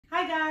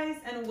guys,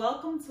 and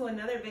welcome to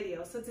another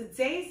video. So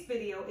today's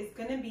video is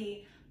going to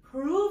be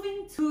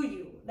proving to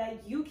you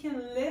that you can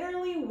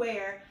literally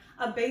wear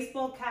a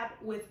baseball cap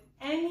with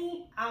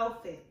any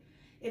outfit.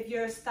 If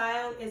your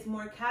style is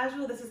more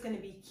casual, this is going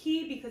to be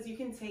key because you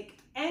can take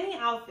any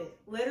outfit,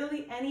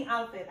 literally any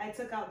outfit. I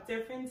took out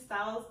different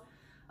styles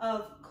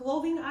of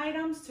clothing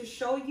items to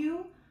show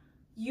you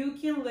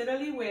can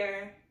literally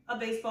wear a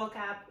baseball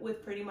cap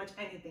with pretty much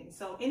anything.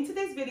 So in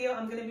today's video,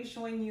 I'm going to be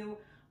showing you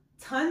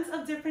tons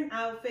of different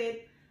outfits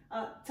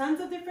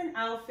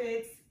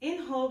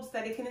in hopes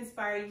that it can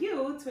inspire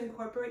you to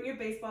incorporate your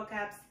baseball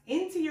caps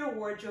into your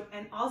wardrobe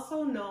and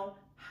also know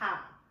how.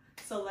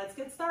 So let's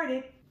get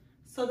started.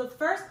 So the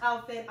first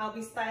outfit I'll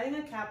be styling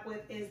a cap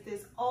with is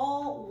this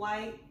all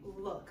white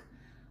look.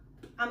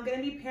 I'm going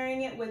to be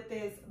pairing it with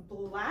this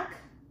black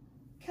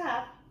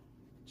cap,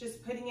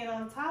 just putting it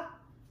on top,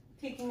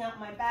 taking out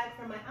my bag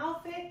for my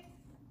outfit.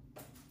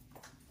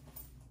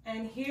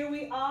 And here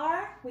we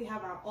are, we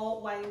have our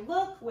all white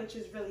look, which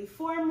is really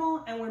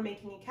formal, and we're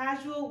making it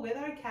casual with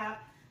our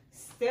cap.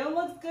 Still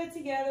looks good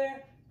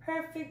together,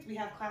 perfect. We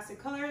have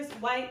classic colors,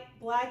 white,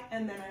 black,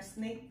 and then our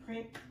snake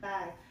print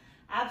bag.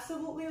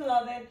 Absolutely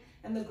love it.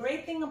 And the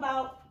great thing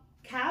about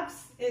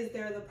caps is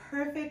they're the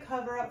perfect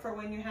cover up for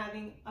when you're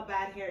having a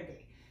bad hair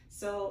day.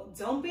 So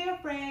don't be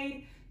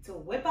afraid to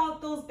whip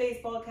out those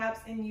baseball caps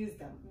and use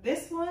them.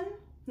 This one,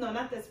 no,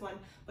 not this one,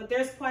 but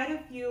there's quite a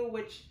few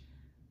which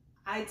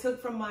I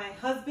took from my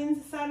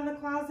husband's side of the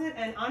closet,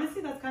 and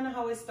honestly that's kind of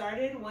how it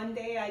started. One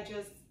day I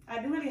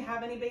didn't really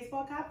have any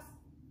baseball caps,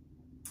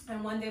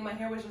 and one day my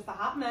hair was just a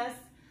hot mess.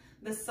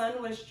 The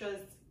sun was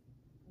just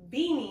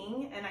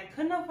beaming and I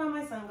could not find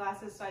my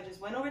sunglasses, so I just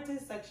went over to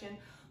his section,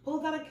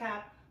 pulled out a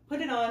cap, put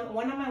it on,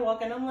 went on my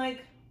walk, and I'm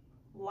like,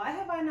 why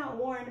have I not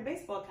worn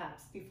baseball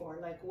caps before?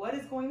 Like, what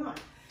is going on?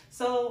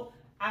 So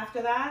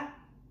after that,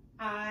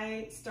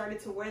 I started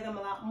to wear them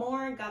a lot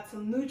more, got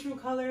some neutral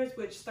colors,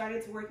 which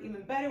started to work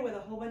even better with a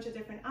whole bunch of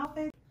different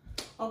outfits.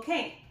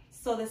 Okay,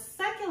 so the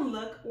second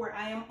look where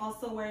I am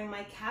also wearing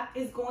my cap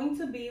is going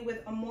to be with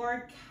a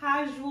more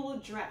casual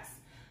dress.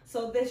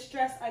 So this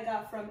dress I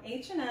got from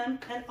H&M,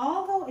 and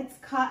although it's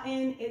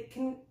cotton, it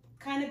can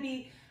kind of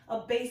be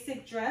a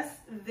basic dress.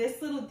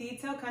 This little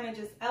detail kind of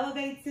just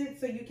elevates it,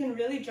 so you can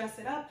really dress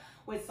it up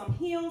with some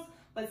heels.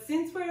 But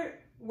since we're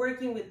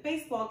working with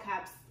baseball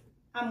caps,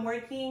 I'm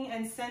working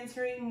and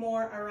centering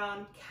more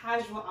around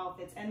casual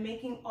outfits and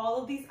making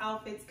all of these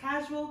outfits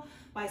casual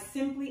by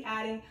simply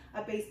adding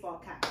a baseball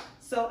cap.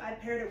 So I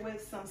paired it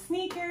with some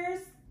sneakers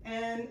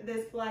and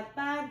this black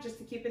bag just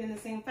to keep it in the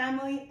same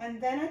family.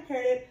 And then I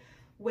paired it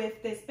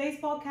with this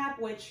baseball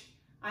cap, which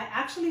I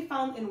actually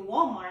found in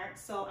Walmart.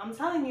 So I'm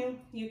telling you,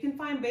 you can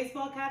find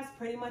baseball caps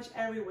pretty much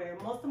everywhere.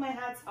 Most of my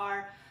hats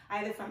are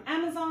either from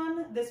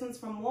Amazon. This one's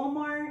from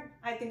Walmart.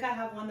 I think I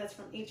have one that's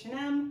from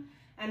H&M.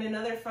 And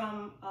another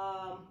from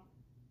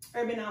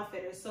Urban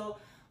Outfitters. So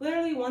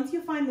literally once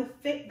you find the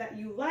fit that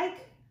you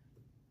like,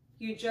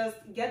 you just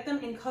get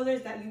them in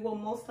colors that you will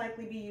most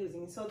likely be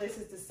using. So this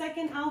is the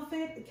second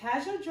outfit, a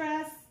casual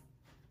dress,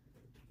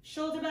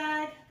 shoulder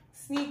bag,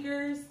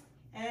 sneakers,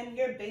 and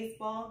your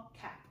baseball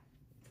cap.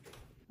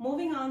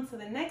 Moving on to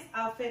the next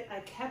outfit,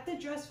 I kept the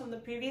dress from the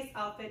previous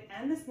outfit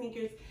and the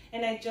sneakers,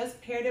 and I just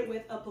paired it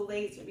with a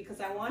blazer because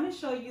I want to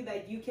show you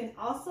that you can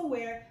also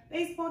wear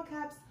baseball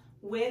caps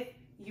with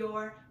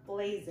your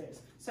blazers.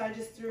 So I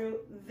just threw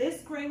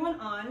this gray one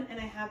on, and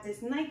I have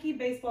this Nike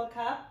baseball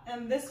cap,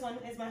 and this one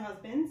is my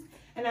husband's,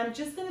 and I'm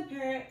just gonna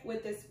pair it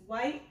with this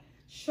white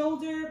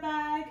shoulder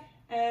bag,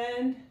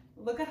 and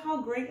look at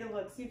how great it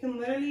looks. You can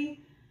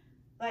literally,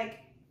 like,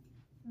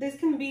 this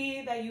can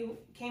be that you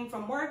came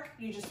from work,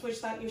 you just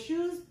switched out your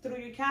shoes, threw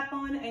your cap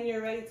on, and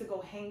you're ready to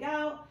go hang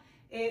out.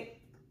 It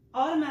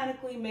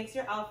automatically makes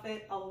your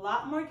outfit a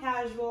lot more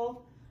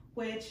casual,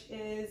 which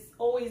is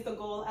always the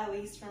goal, at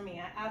least for me.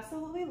 I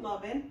absolutely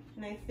love it,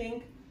 and I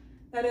think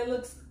that it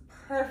looks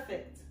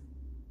perfect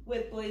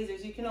with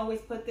blazers. You can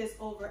always put this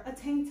over a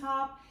tank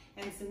top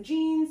and some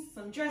jeans,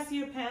 some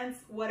dressier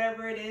pants,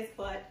 whatever it is,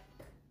 but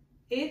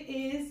it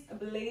is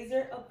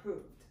blazer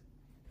approved.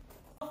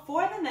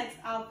 For the next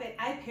outfit,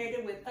 I paired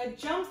it with a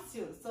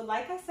jumpsuit. So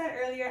like I said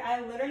earlier, I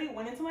literally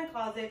went into my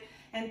closet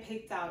and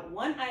picked out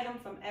one item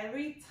from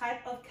every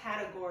type of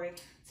category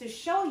to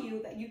show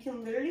you that you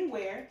can literally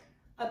wear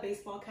a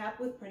baseball cap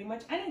with pretty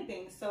much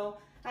anything. So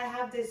I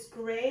have this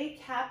gray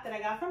cap that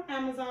I got from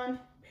Amazon,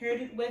 paired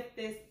it with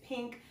this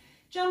pink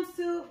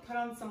jumpsuit, put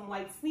on some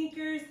white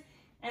sneakers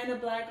and a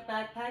black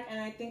backpack, and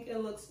I think it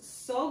looks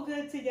so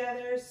good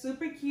together,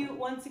 super cute.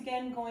 Once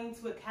again, going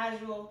for a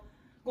casual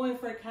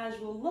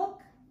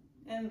look,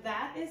 and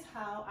that is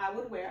how I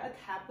would wear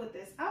a cap with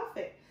this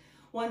outfit.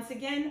 Once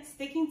again,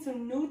 sticking to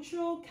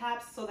neutral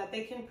caps so that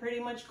they can pretty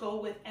much go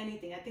with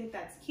anything. I think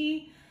that's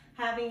key,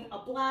 having a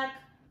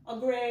black, a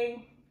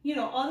gray, you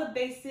know, all the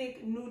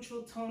basic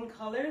neutral tone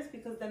colors,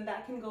 because then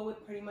that can go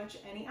with pretty much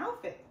any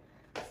outfit.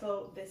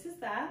 So this is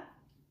that.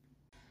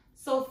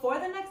 So for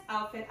the next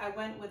outfit, I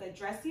went with a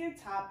dressier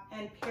top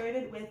and paired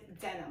it with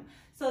denim.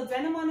 So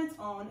denim on its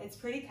own, it's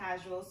pretty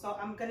casual. So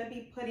I'm gonna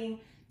be putting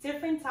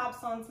different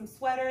tops on, some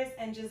sweaters,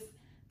 and just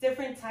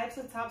different types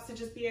of tops to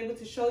just be able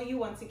to show you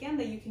once again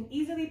that you can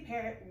easily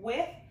pair it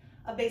with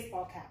a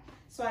baseball cap.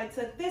 So I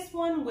took this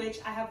one, which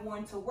I have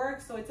worn to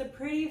work, so it's a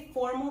pretty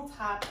formal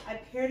top. I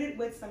paired it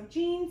with some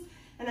jeans,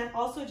 and then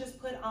also just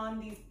put on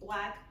these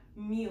black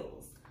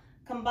mules,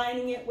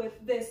 combining it with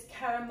this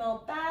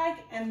caramel bag,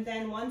 and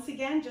then once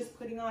again just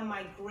putting on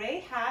my gray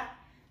hat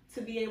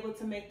to be able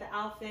to make the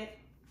outfit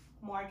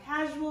more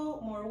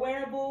casual, more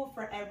wearable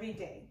for every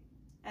day.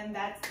 And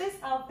that's this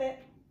outfit.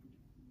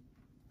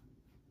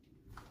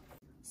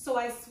 So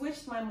I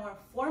switched my more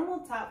formal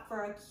top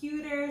for a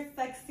cuter,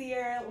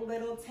 sexier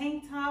little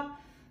tank top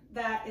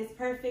that is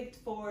perfect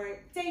for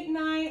date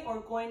night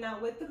or going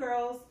out with the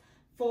girls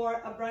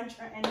for a brunch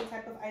or any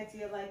type of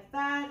idea like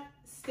that.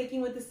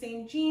 Sticking with the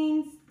same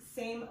jeans,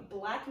 same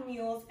black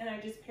mules, and I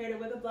just paired it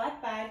with a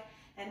black bag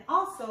and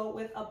also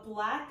with a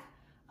black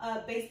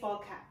baseball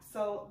cap.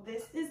 So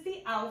this is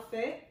the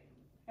outfit,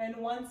 and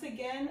once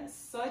again,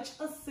 such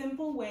a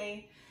simple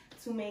way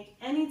to make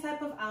any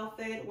type of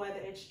outfit, whether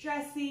it's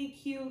dressy,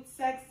 cute,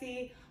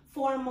 sexy,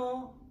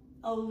 formal,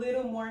 a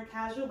little more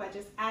casual by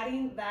just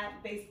adding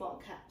that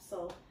baseball cap.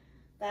 So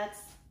that's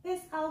this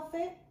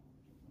outfit.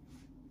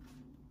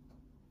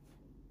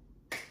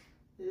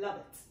 Love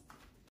it.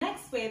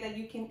 Next way that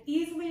you can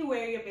easily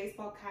wear your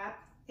baseball cap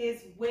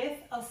is with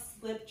a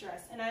slip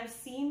dress. And I've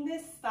seen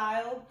this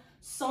styled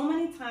so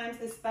many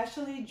times,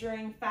 especially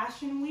during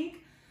Fashion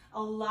Week.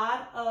 A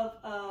lot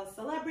of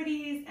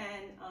celebrities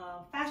and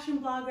fashion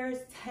bloggers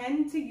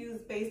tend to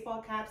use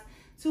baseball caps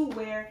to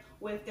wear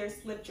with their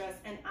slip dress,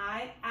 and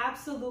I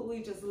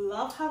absolutely just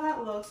love how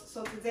that looks.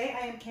 So today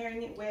I am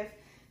pairing it with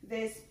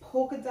this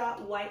polka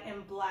dot white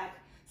and black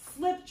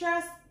slip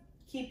dress,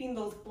 keeping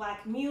those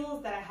black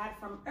mules that I had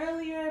from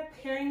earlier,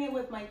 pairing it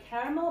with my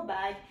caramel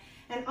bag,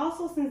 and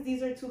also since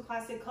these are two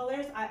classic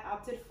colors, I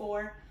opted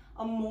for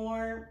a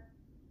more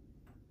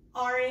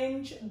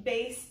orange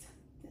based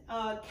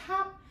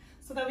cap,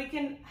 so that we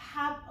can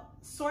have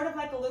sort of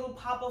like a little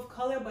pop of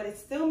color, but it's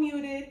still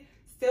muted,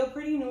 still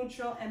pretty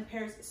neutral, and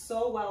pairs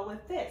so well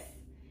with this.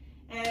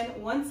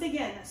 And once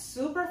again,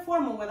 super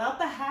formal. Without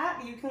the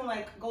hat, you can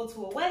like go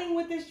to a wedding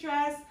with this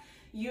dress,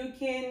 you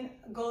can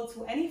go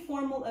to any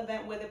formal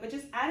event with it, but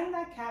just adding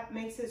that cap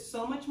makes it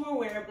so much more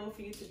wearable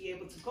for you to be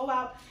able to go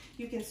out.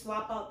 You can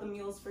swap out the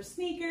mules for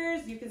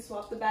sneakers, you can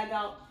swap the bag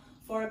out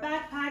for a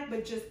backpack,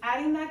 but just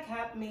adding that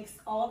cap makes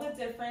all the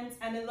difference,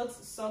 and it looks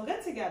so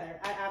good together.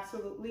 I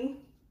absolutely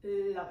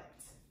love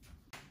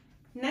it.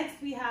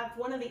 Next, we have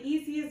one of the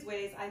easiest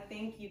ways I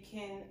think you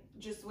can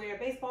just wear a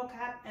baseball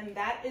cap, and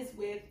that is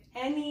with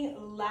any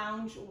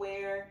lounge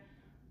wear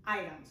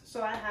items.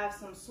 So I have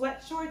some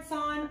sweat shorts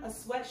on, a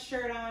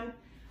sweatshirt on,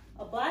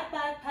 a black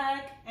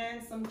backpack,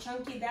 and some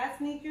chunky dad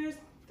sneakers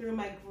through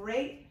my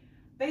great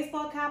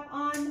baseball cap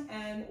on,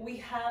 and we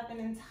have an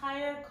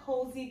entire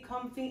cozy,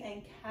 comfy,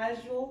 and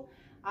casual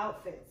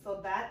outfit.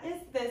 So that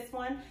is this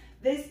one.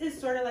 This is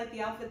sort of like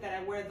the outfit that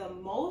I wear the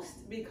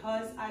most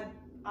because I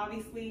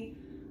obviously,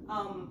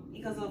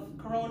 because of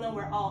Corona,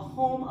 we're all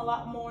home a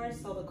lot more.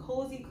 So the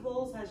cozy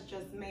clothes has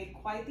just made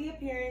quite the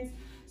appearance.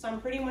 So I'm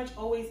pretty much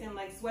always in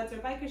like sweats or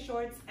biker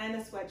shorts and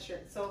a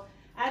sweatshirt. So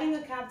adding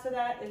a cap to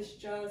that is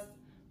just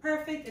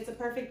perfect. It's a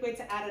perfect way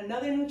to add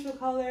another neutral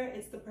color.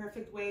 It's the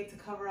perfect way to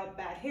cover up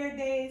bad hair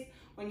days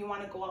when you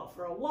want to go out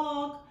for a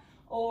walk,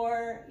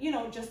 or, you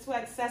know, just to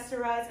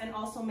accessorize and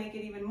also make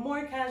it even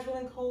more casual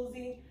and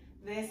cozy.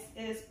 This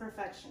is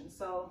perfection.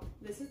 So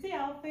this is the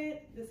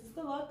outfit. This is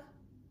the look.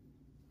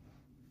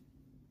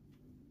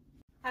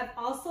 I've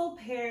also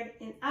paired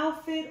an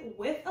outfit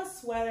with a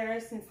sweater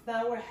since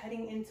now we're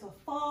heading into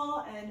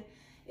fall and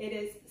it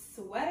is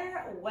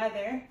sweater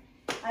weather.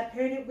 I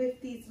paired it with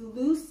these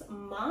loose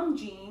mom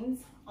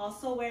jeans,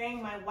 also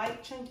wearing my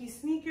white chunky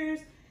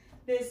sneakers,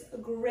 this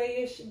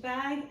grayish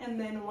bag, and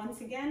then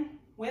once again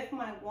with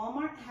my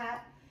Walmart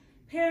hat,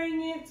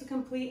 pairing it to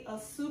complete a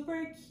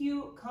super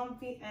cute,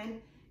 comfy,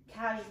 and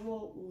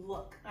casual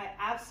look. I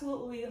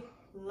absolutely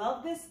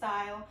love this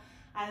style.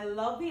 I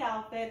love the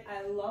outfit.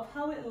 I love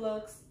how it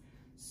looks.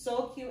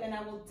 So cute, and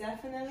I will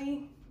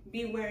definitely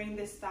be wearing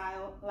this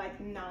style like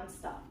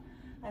non-stop.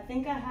 I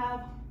think I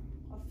have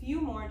a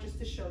few more just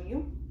to show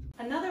you.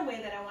 Another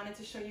way that I wanted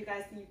to show you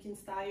guys that you can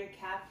style your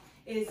cap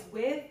is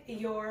with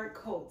your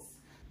coats.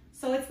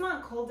 So it's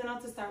not cold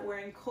enough to start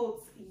wearing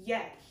coats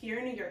yet, here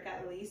in New York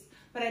at least,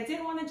 but I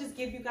did want to just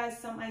give you guys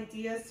some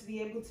ideas to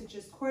be able to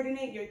just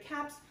coordinate your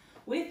caps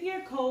with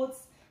your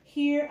coats.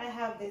 Here I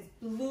have this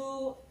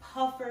blue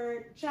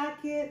puffer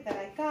jacket that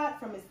I got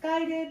from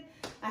Misguided.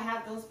 I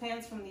have those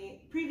pants from the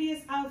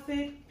previous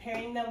outfit,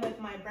 pairing them with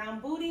my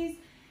brown booties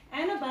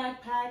and a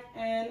backpack,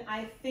 and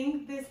I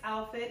think this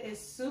outfit is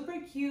super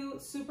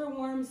cute, super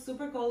warm,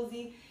 super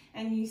cozy,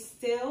 and you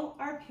still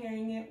are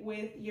pairing it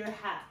with your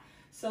hat.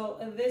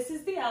 So this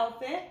is the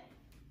outfit.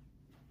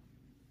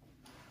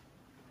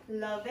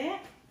 Love it.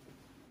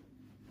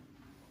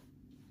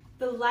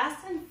 The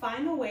last and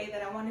final way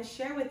that I want to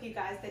share with you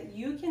guys that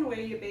you can wear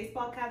your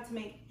baseball cap to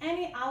make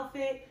any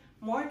outfit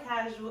more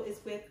casual is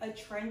with a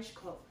trench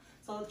coat.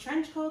 So So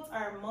trench coats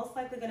are most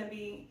likely going to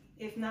be,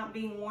 if not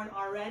being worn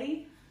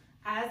already,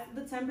 as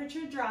the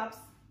temperature drops,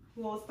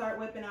 we'll start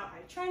whipping out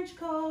our trench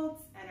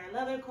coats and our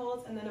leather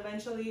coats, and then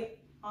eventually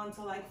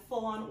onto like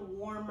full-on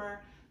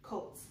warmer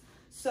coats.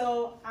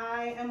 So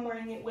I am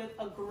wearing it with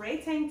a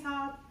gray tank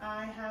top.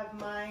 I have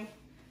my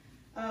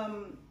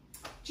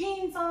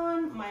jeans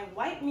on, my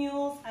white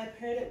mules. I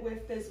paired it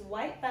with this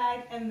white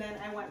bag, and then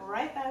I went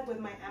right back with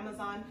my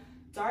Amazon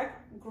dark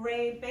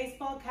gray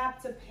baseball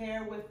cap to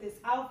pair with this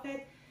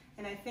outfit.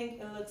 And I think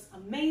it looks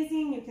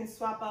amazing. You can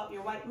swap out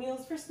your white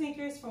mules for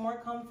sneakers for more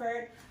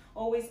comfort.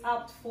 Always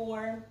opt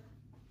for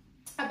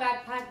a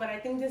backpack, but I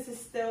think this is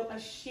still a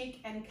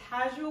chic and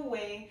casual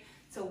way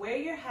to wear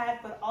your hat,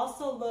 but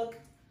also look,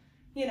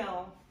 you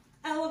know,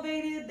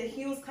 elevated. The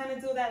heels kind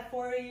of do that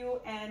for you,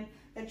 and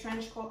the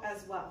trench coat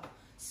as well.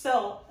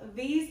 So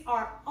these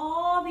are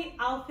all the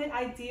outfit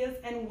ideas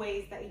and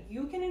ways that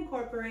you can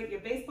incorporate your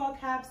baseball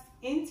caps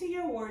into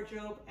your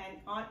wardrobe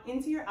and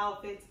into your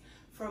outfits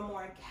for a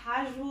more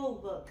casual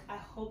look. I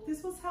hope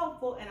this was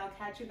helpful, and I'll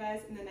catch you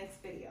guys in the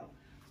next video.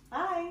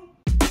 Bye.